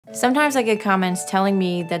Sometimes I get comments telling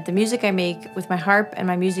me that the music I make with my harp and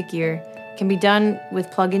my music gear can be done with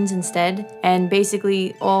plugins instead, and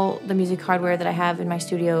basically all the music hardware that I have in my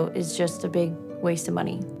studio is just a big waste of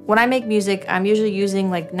money. When I make music, I'm usually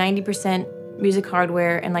using like 90% music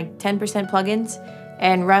hardware and like 10% plugins,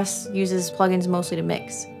 and Russ uses plugins mostly to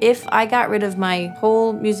mix. If I got rid of my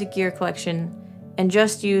whole music gear collection and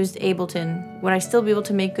just used Ableton, would I still be able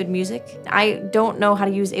to make good music? I don't know how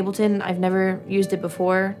to use Ableton. I've never used it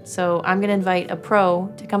before, so I'm gonna invite a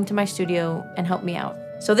pro to come to my studio and help me out.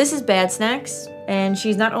 So this is Bad Snacks, and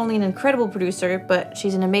she's not only an incredible producer, but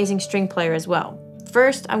she's an amazing string player as well.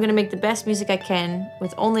 First, I'm gonna make the best music I can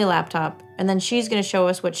with only a laptop, and then she's gonna show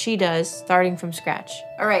us what she does starting from scratch.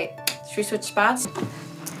 All right, should we switch spots?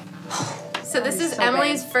 So this is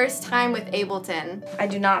Emily's first time with Ableton. I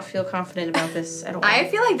do not feel confident about this at all. I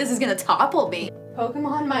feel like this is gonna topple me.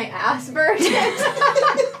 Pokemon my ass version.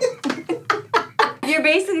 You're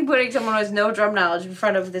basically putting someone who has no drum knowledge in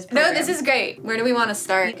front of this program. No, this is great. Where do we want to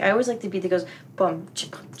start? I always like the beat that goes bum,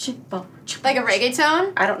 chip, chip, bum, chip. Like a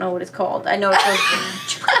reggaeton? I don't know what it's called. I know it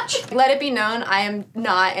goes. Let it be known, I am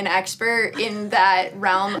not an expert in that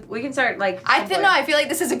realm. We can start like. I feel like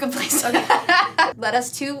this is a good place. Okay. Let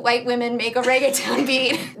us two white women make a reggaeton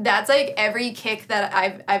beat. That's like every kick that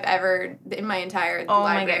I've ever in my entire library. Oh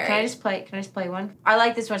my god! Can I just play one? I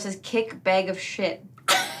like this one. It says "kick bag of shit."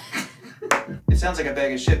 It sounds like a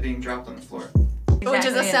bag of shit being dropped on the floor. Exactly. Which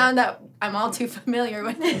is a sound that I'm all too familiar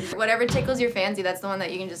with. Whatever tickles your fancy, that's the one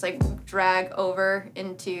that you can just like drag over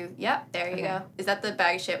into, yep, there you go. Is that the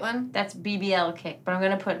bag of shit one? That's BBL kick, but I'm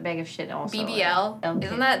gonna put bag of shit also. BBL?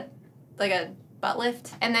 Isn't that like a butt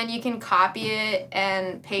lift? And then you can copy it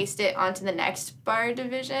and paste it onto the next bar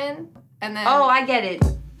division. And then oh, I get it.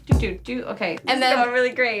 Okay. And then going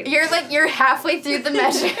really great. You're halfway through the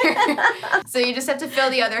measure. So you just have to fill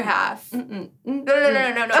the other half. No,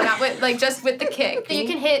 not with like just with the kick. You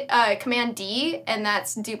can hit Command D and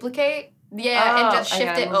that's duplicate. Yeah, and just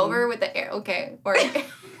shift it over with the air. Okay. Or it's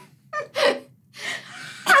the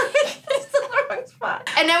wrong spot.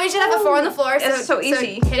 And now we should have a 4 on the floor. It's so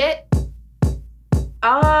easy. So hit it.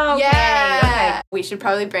 Oh, okay. Yeah. Okay. We should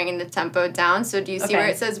probably bring in the tempo down. So do you see where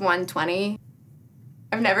it says 120?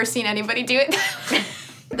 I've never seen anybody do it.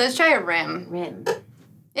 Let's try a rim. Rim.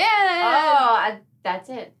 Yeah. Oh, that's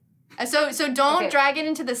it. So don't drag it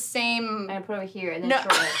into the same. I'm gonna put it over here and then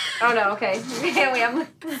short it. Oh no, okay. We have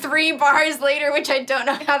 3 bars later, which I don't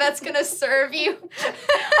know how that's gonna serve you. I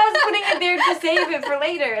was putting it there to save it for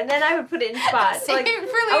later, and then I would put it in spots. Save it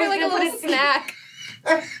for later, like a little snack.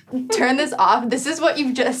 Turn this off. This is what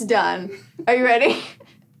you've just done. Are you ready?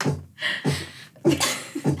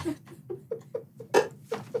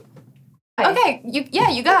 Okay,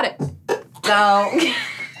 you got it. So I'm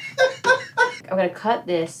gonna cut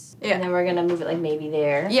this, and then we're gonna move it like maybe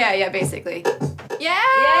there. Yeah, basically.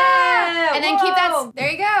 Yeah! And then keep that, there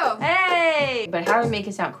you go. Hey! But how do we make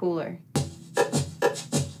it sound cooler?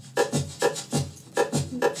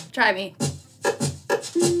 Try me.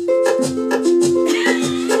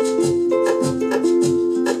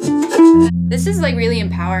 This is like really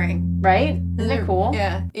empowering. Right? Isn't it cool?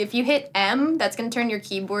 Yeah. If you hit M, that's gonna turn your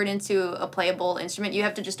keyboard into a playable instrument. You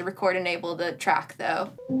have to just record enable the track though.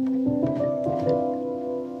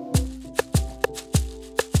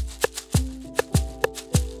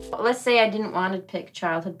 Let's say I didn't want to pick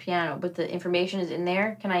childhood piano, but the information is in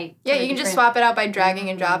there. Can I? Yeah, you can just swap it out by dragging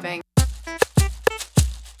and dropping.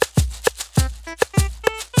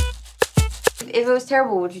 If it was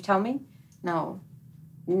terrible, would you tell me? No.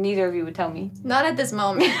 Neither of you would tell me. Not at this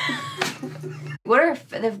moment. What are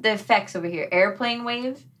the effects over here? Airplane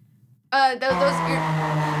wave?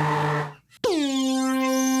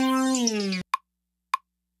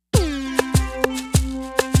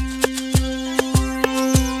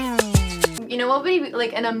 You know what would be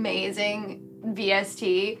like an amazing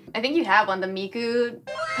VST? I think you have one, the Miku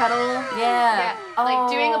pedal. Yeah.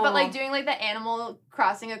 Like doing like the Animal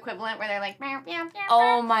Crossing equivalent where they're like meow, meow, meow.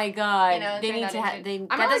 Oh my god. You know, they need to have that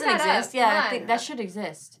doesn't exist. Yeah, I think that should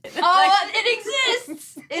exist. Oh, it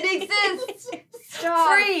exists. It exists. Stop.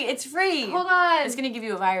 Free. It's free. Hold on. It's gonna give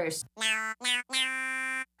you a virus.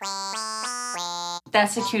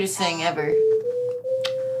 That's the cutest thing ever.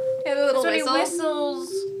 Yeah, the little That's whistle. whistles.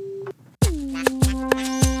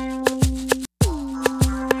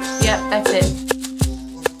 Yep, that's it.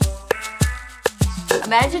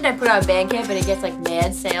 Imagine I put out Bandcamp and it gets like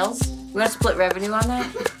mad sales. We want to split revenue on that?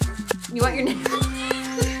 You want your name?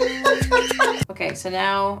 Okay, so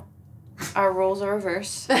now our roles are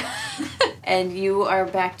reversed. And you are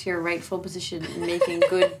back to your rightful position in making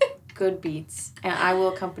good good beats, and I will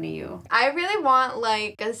accompany you. I really want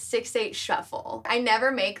like a 6/8 shuffle. I never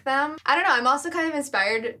make them. I don't know. I'm also kind of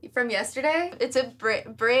inspired from yesterday. It's a brave.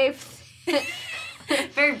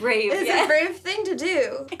 Very brave. It's a brave thing to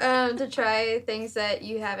do. To try things that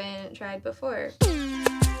you haven't tried before.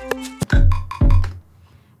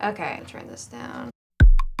 Okay, turn this down.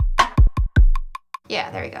 Yeah,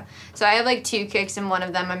 there we go. So I have like 2 kicks, and one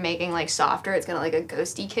of them I'm making like softer. It's gonna like a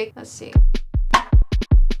ghosty kick. Let's see.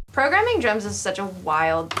 Programming drums is such a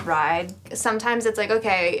wild ride. Sometimes it's like,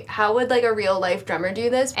 okay, how would like a real life drummer do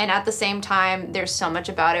this? And at the same time, there's so much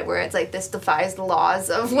about it where it's like, this defies the laws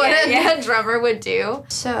of what a drummer would do.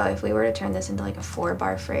 So if we were to turn this into like a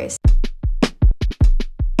 4-bar phrase,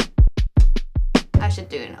 I should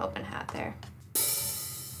do an open hat there.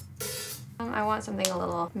 I want something a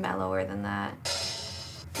little mellower than that.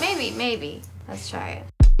 Maybe. Let's try it.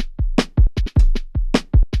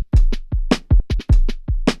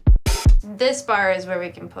 This bar is where we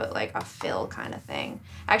can put like a fill kind of thing.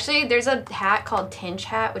 Actually, there's a hat called Tinch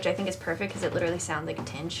hat, which I think is perfect because it literally sounds like a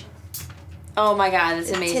tinch. Oh my god,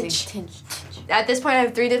 that's amazing. Tinch. At this point, I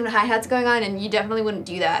have 3 different hi-hats going on, and you definitely wouldn't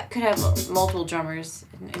do that. Could have multiple drummers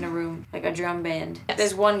in a room, like a drum band. Yes.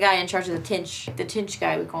 There's one guy in charge of the tinch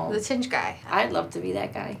guy, we call him. The tinch guy. I'd love to be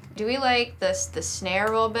that guy. Do we like the snare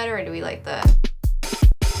roll better, or do we like the...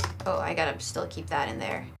 Oh, I gotta still keep that in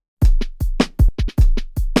there.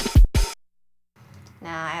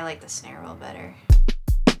 Nah, I like the snare roll better.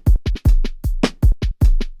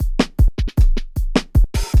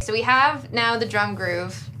 So we have now the drum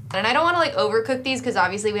groove. And I don't want to like overcook these because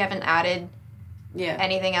obviously we haven't added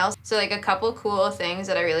anything else. So like a couple cool things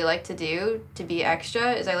that I really like to do to be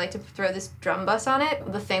extra is I like to throw this drum bus on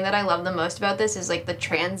it. The thing that I love the most about this is like the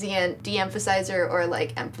transient de-emphasizer or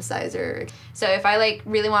like emphasizer. So if I like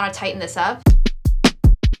really want to tighten this up,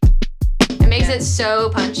 it makes it so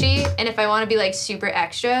punchy. And if I want to be like super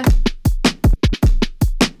extra,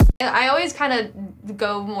 I always kind of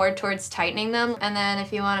go more towards tightening them. And then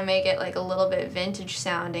if you want to make it like a little bit vintage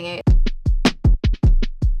sounding,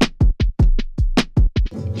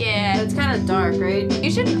 yeah. It's kind of dark, right?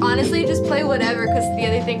 You should honestly just play whatever, because the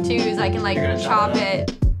other thing too is I can like chop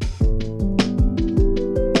it.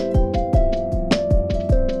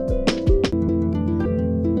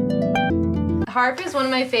 Harp is one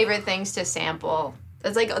of my favorite things to sample.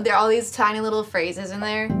 It's like there are all these tiny little phrases in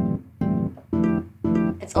there.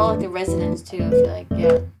 It's all like the resonance too, I feel like,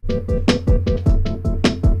 yeah.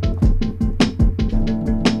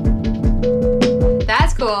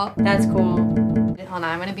 That's cool. That's cool. Hold on,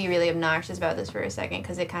 I'm gonna be really obnoxious about this for a second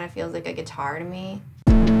because it kind of feels like a guitar to me.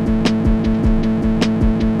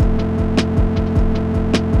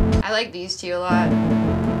 I like these two a lot.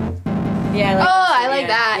 Yeah, I like I like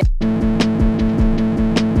that.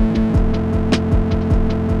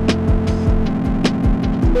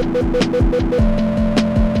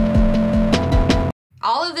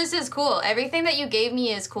 All of this is cool. Everything that you gave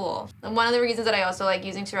me is cool. And one of the reasons that I also like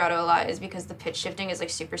using Serato a lot is because the pitch shifting is like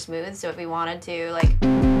super smooth. So if we wanted to like...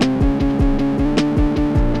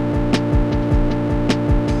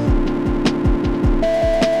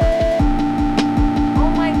 Oh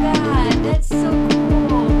my god, that's so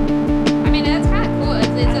cool. I mean, that's kind of cool.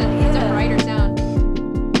 It's a brighter sound.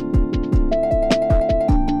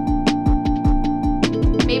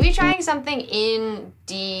 Maybe trying something in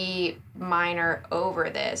D minor over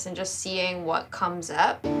this and just seeing what comes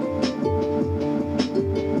up.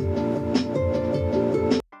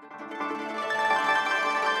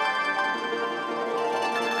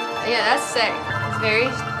 Yeah, that's sick. It's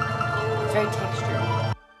very textured.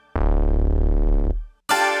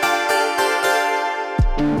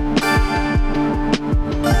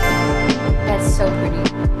 That's so pretty.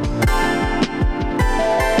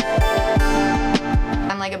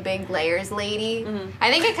 Like a big layers lady.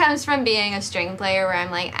 I think it comes from being a string player where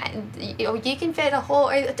I'm like, you can fit a whole,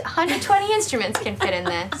 120 instruments can fit in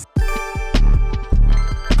this.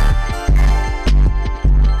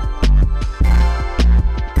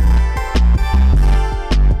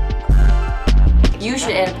 You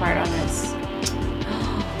should add a part on this.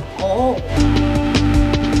 Oh.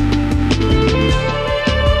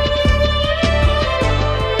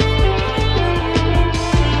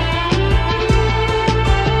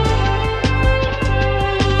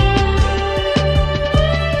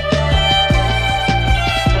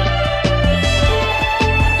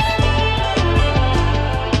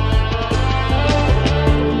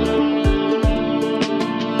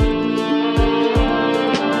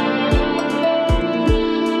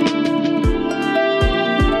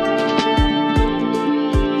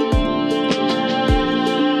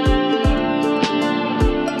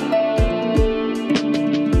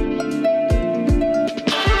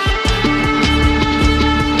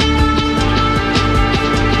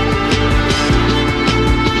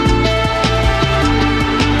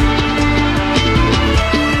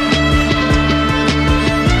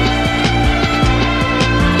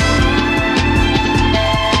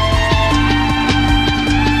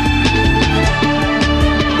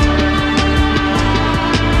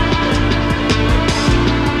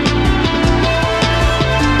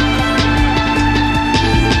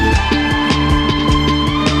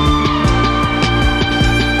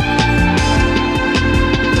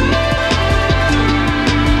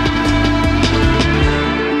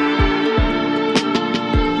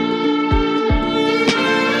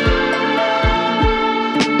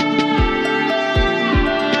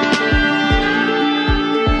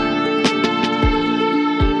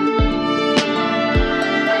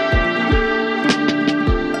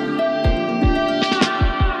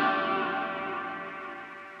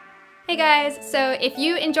 guys, so if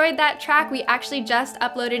you enjoyed that track, we actually just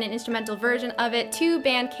uploaded an instrumental version of it to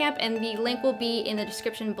Bandcamp, and the link will be in the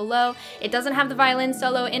description below. It doesn't have the violin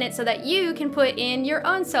solo in it so that you can put in your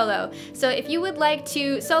own solo. So if you would like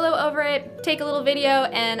to solo over it, take a little video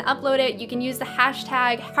and upload it, you can use the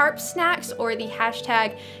hashtag harpsnacks or the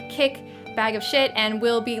hashtag kickbagofshit, and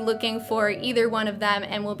we'll be looking for either one of them,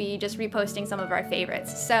 and we'll be just reposting some of our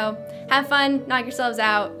favorites. So have fun, knock yourselves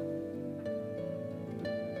out.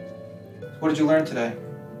 What did you learn today?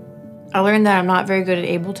 I learned that I'm not very good at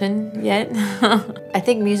Ableton yet. I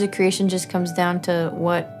think music creation just comes down to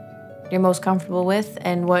what you're most comfortable with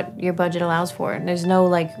and what your budget allows for. And there's no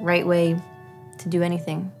like right way to do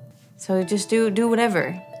anything. So just do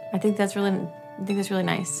whatever. I think that's really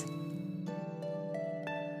nice.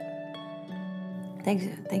 Thank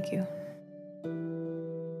you.